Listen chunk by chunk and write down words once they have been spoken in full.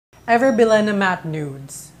Ever Bilena Matte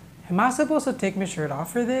Nudes. Am I supposed to take my shirt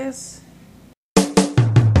off for this?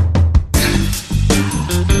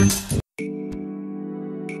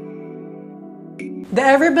 The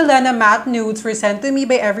Ever Bilena Matte Nudes were sent to me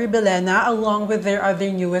by Ever Bilena along with their other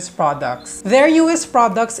newest products. Their newest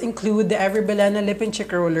products include the Ever Bilena Lip and Cheek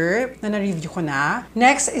Roller na na-review ko na.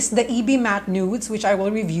 Next is the EB Matte Nudes, which I will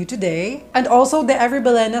review today. And also the Ever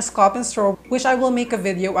Bilena Scalp and Stroke, which I will make a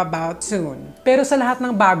video about soon. Pero sa lahat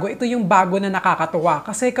ng bago, ito yung bago na nakakatuwa.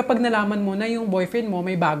 Kasi kapag nalaman mo na yung boyfriend mo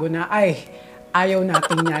may bago na, ay, ayaw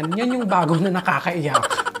natin yan. Yan yung bago na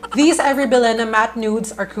nakakaiyak. These Ever Bilena Matte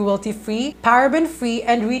Nudes are cruelty-free, paraben-free,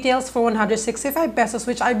 and retails for 165 pesos,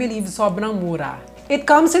 which I believe sobrang mura. It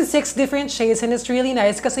comes in 6 different shades and it's really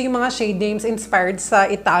nice kasi yung mga shade names inspired sa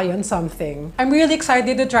Italian something. I'm really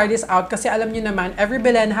excited to try this out kasi alam nyo naman, Ever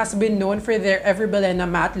Bilena has been known for their Ever Bilena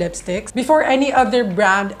Matte Lipsticks. Before any other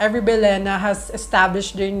brand, Ever Bilena has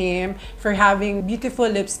established their name for having beautiful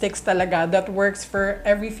lipsticks talaga that works for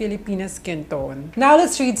every Filipina skin tone. Now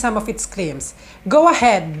let's read some of its claims. Go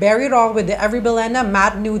ahead, bear it all with the Ever Bilena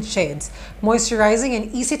Matte Nude shades. Moisturizing and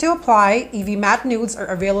easy to apply, EB Matte Nudes are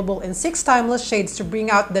available in 6 timeless shades to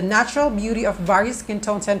bring out the natural beauty of various skin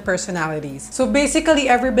tones and personalities. So basically,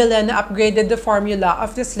 Ever Bilena upgraded the formula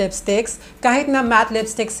of these lipsticks. Kahit na matte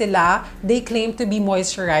lipsticks sila, they claim to be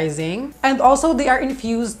moisturizing. And also, they are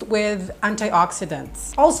infused with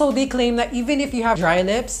antioxidants. Also, they claim that even if you have dry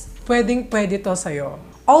lips, pwedeng-pwede to sa'yo.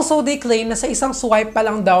 Also, they claim na sa isang swipe pa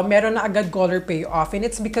lang daw, meron na agad color payoff, and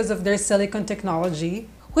it's because of their silicone technology,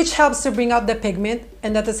 which helps to bring out the pigment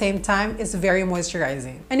and at the same time is very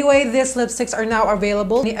moisturizing. Anyway, these lipsticks are now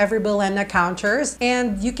available in the Ever Bilena counters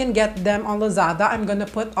and you can get them on Lazada. I'm gonna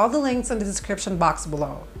put all the links in the description box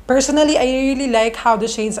below. Personally, I really like how the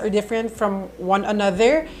shades are different from one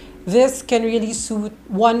another. This can really suit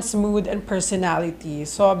one's mood and personality.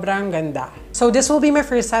 Sobrang ganda. So this will be my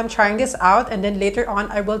first time trying this out, and then later on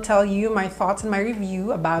I will tell you my thoughts and my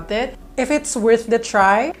review about it, if it's worth the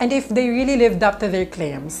try, and if they really lived up to their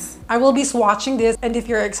claims. I will be swatching this, and if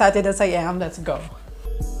you're excited as I am, let's go.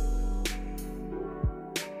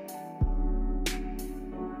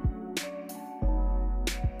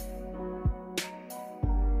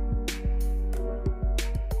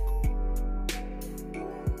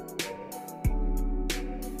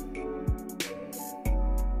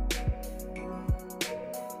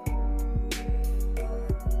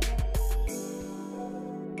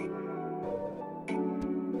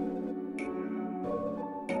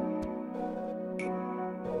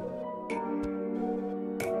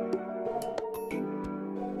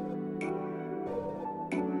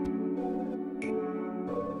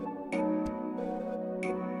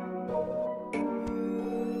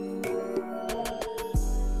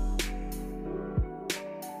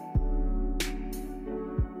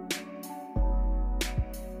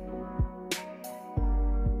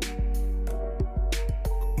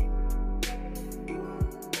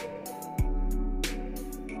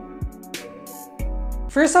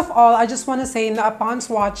 First of all, I just want to say na upon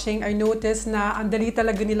swatching, I noticed na ang dali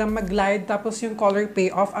talaga nilang mag-glide tapos yung color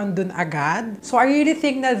payoff andun agad. So I really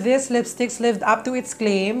think that this lipsticks lived up to its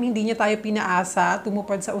claim. Hindi niya tayo pinaasa,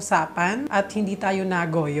 tumupad sa usapan, at hindi tayo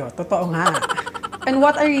nagoyo. Totoo nga. And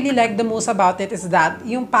what I really like the most about it is that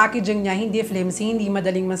yung packaging niya hindi flimsy, hindi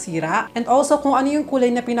madaling masira. And also kung ano yung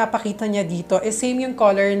kulay na pinapakita niya dito is same yung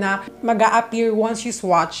color na mag-a-appear once you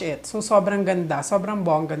swatch it. So sobrang ganda, sobrang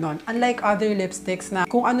bongga nun. Unlike other lipsticks na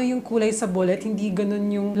kung ano yung kulay sa bullet, hindi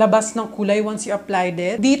ganun yung labas ng kulay once you applied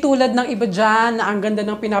it. Di tulad ng iba dyan na ang ganda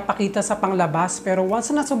ng pinapakita sa panglabas, pero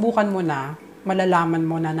once na nasubukan mo na, malalaman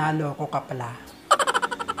mo na naloko ka pala.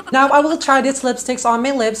 Now, I will try these lipsticks on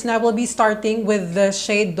my lips and I will be starting with the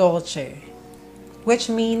shade DOLCE,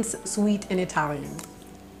 which means sweet in Italian.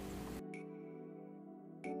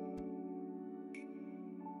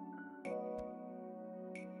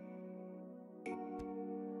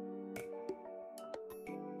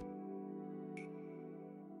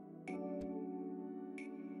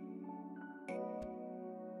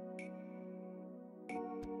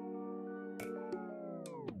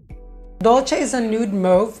 DOLCE is a nude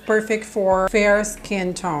mauve, perfect for fair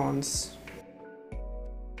skin tones.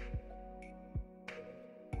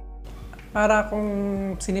 Para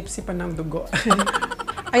kung sinipsipan ng dugo.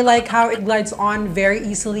 I like how it glides on very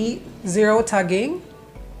easily, zero tugging.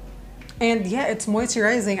 And yeah, it's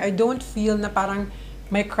moisturizing. I don't feel na parang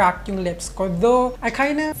may crack yung lips ko. Though, I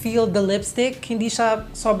kind of feel the lipstick, hindi siya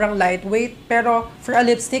sobrang lightweight, pero for a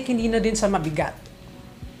lipstick, hindi na din siya mabigat.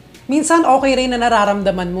 Minsan okay rin na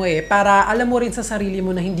nararamdaman mo para alam mo rin sa sarili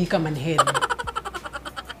mo na hindi ka manhid.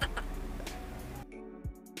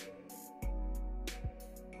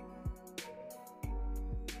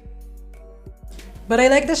 But I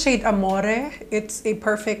like the shade Amore. It's a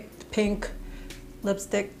perfect pink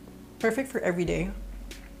lipstick. Perfect for every day.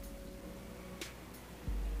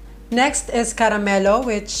 Next is Caramello,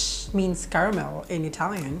 which means caramel in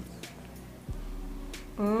Italian.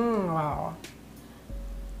 Wow.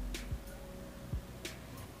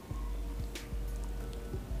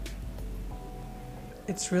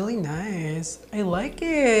 It's really nice. I like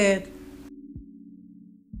it.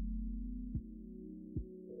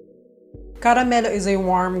 Caramello is a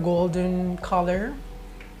warm golden color.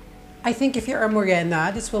 I think if you're a morena,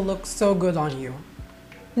 this will look so good on you.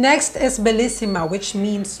 Next is Bellissima, which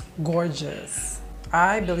means gorgeous.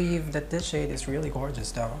 I believe that this shade is really gorgeous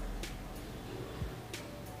though.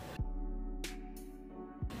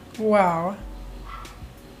 Wow.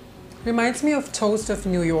 Reminds me of Toast of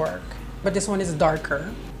New York, but this one is darker.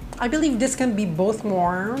 I believe this can be both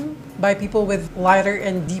worn by people with lighter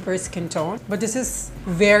and deeper skin tone, but this is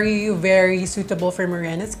very, very suitable for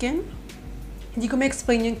morena skin. Hindi ko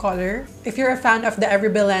ma-explain yung color. If you're a fan of the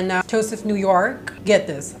Ever Bilena Toast of New York, get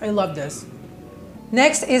this. I love this.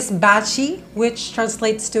 Next is BACI, which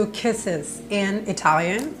translates to kisses in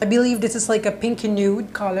Italian. I believe this is like a pinky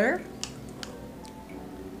nude color.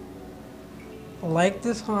 I like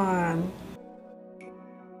this one.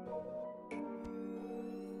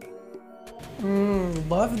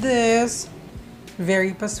 Love this.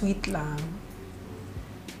 Very pa-sweet lang.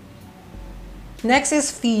 Next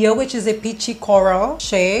is Fio, which is a peachy coral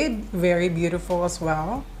shade. Very beautiful as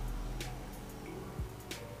well.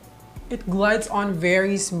 It glides on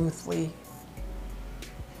very smoothly.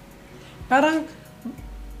 Parang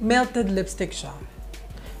melted lipstick siya.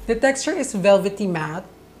 The texture is velvety matte.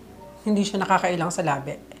 Hindi siya nakakailang sa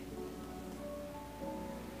labi.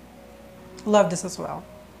 Love this as well.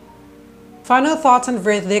 Final thoughts and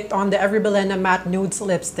verdict on the Ever Bilena Matte Nudes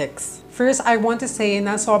Lipsticks. First, I want to say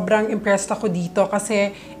na sobrang impressed ako dito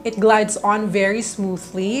kasi it glides on very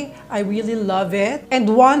smoothly. I really love it.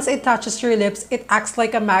 And once it touches your lips, it acts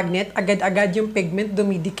like a magnet. Agad-agad yung pigment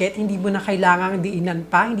dumidikit. Hindi mo na kailangang diinan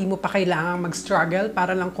pa. Hindi mo pa kailangang mag-struggle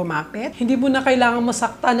para lang kumapit. Hindi mo na kailangang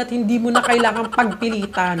masaktan at hindi mo na kailangang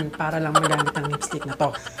pagpilitan para lang magamit ang lipstick na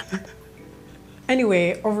to.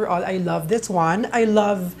 Anyway, overall, I love this one. I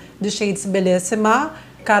love the shades Bellissima,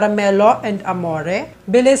 Caramello, and Amore.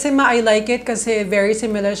 Bellissima, I like it kasi very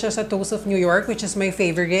similar siya sa Toast of New York, which is my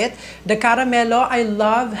favorite. The Caramello, I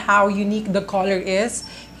love how unique the color is.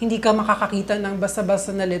 Hindi ka makakakita ng basta-basta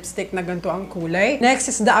na lipstick na ganito ang kulay. Next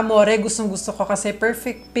is the Amore. Gustong-gusto ko kasi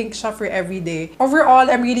perfect pink siya for everyday. Overall,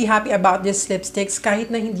 I'm really happy about these lipsticks. Kahit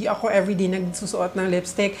na hindi ako everyday nagsusuot ng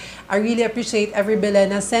lipstick, I really appreciate Ever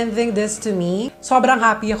Bilena sending this to me. Sobrang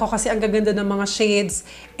happy ako kasi ang gaganda ng mga shades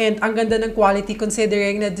and ang ganda ng quality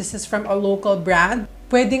considering that this is from a local brand.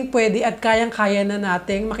 Pwedeng-pwede at kayang-kaya na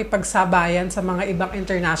nating makipagsabayan sa mga ibang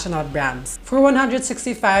international brands. For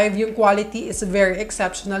 165, yung quality is very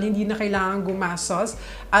exceptional. Hindi na kailangan gumasos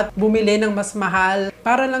at bumili ng mas mahal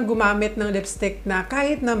para lang gumamit ng lipstick na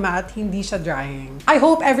kahit na matte, hindi siya drying. I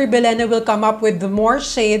hope Ever Bilena will come up with more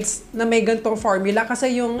shades na may gantong formula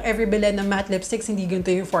kasi yung Ever Bilena matte lipsticks hindi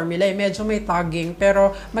ganito yung formula. Medyo may tugging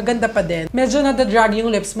pero maganda pa din. Medyo nadadrag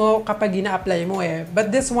yung lips mo kapag ina-apply mo eh.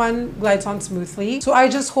 But this one glides on smoothly. So I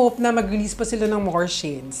just hope na mag-release pa sila ng more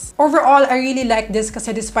shades. Overall, I really like this kasi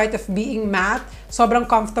despite of being matte, sobrang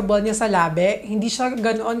comfortable niya sa labi. Hindi siya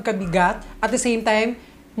ganoon kabigat. At the same time,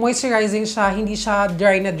 moisturizing siya. Hindi siya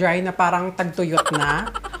dry na parang tagtuyot na.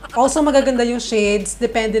 Also, magaganda yung shades.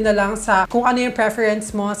 Depende na lang sa kung ano yung preference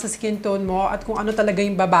mo sa skin tone mo at kung ano talaga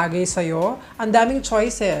yung babagay sa'yo. Ang daming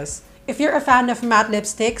choices. If you're a fan of matte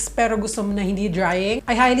lipsticks pero gusto mo na hindi drying,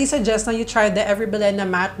 I highly suggest na you try the Ever Bilena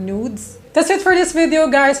Matte Nudes. That's it for this video,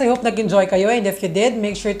 guys. I hope nag-enjoy kayo, and if you did,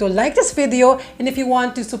 make sure to like this video, and if you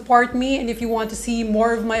want to support me and if you want to see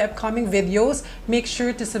more of my upcoming videos, make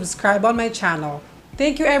sure to subscribe on my channel.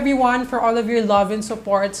 Thank you everyone for all of your love and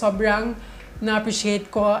support. Sobrang na-appreciate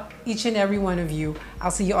ko each and every one of you.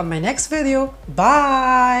 I'll see you on my next video.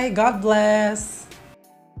 Bye! God bless!